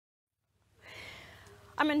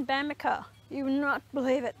I'm in Bamaga. You will not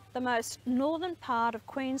believe it, the most northern part of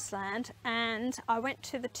Queensland, and I went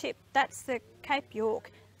to the tip. That's the Cape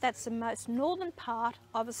York. That's the most northern part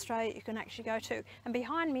of Australia you can actually go to. And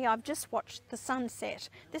behind me, I've just watched the sunset.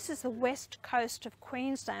 This is the west coast of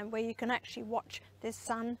Queensland where you can actually watch this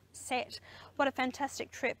sunset. What a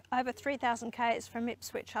fantastic trip. Over 3,000 k's from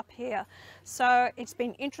Ipswich up here. So it's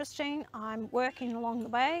been interesting. I'm working along the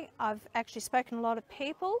way. I've actually spoken to a lot of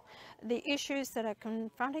people, the issues that are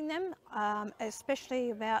confronting them,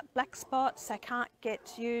 especially about black spots. They can't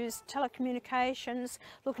get used, telecommunications,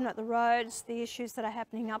 looking at the roads, the issues that are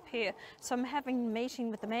happening up here. So I'm having a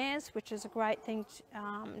meeting with the mayors, which is a great thing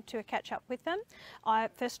to catch up with them.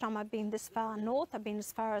 First time I've been this far north. I've been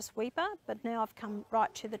as far as Weipa, but now I've come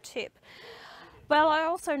right to the tip. Well, I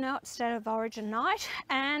also know it's State of Origin night,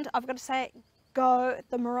 and I've got to say, go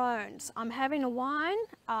the Maroons. I'm having a wine.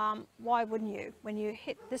 Why wouldn't you? When you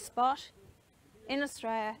hit this spot in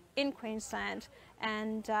Australia, in Queensland,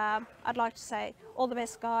 and I'd like to say all the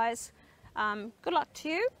best, guys. Good luck to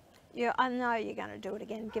you. I know you're going to do it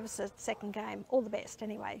again. Give us a second game. All the best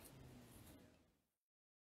anyway.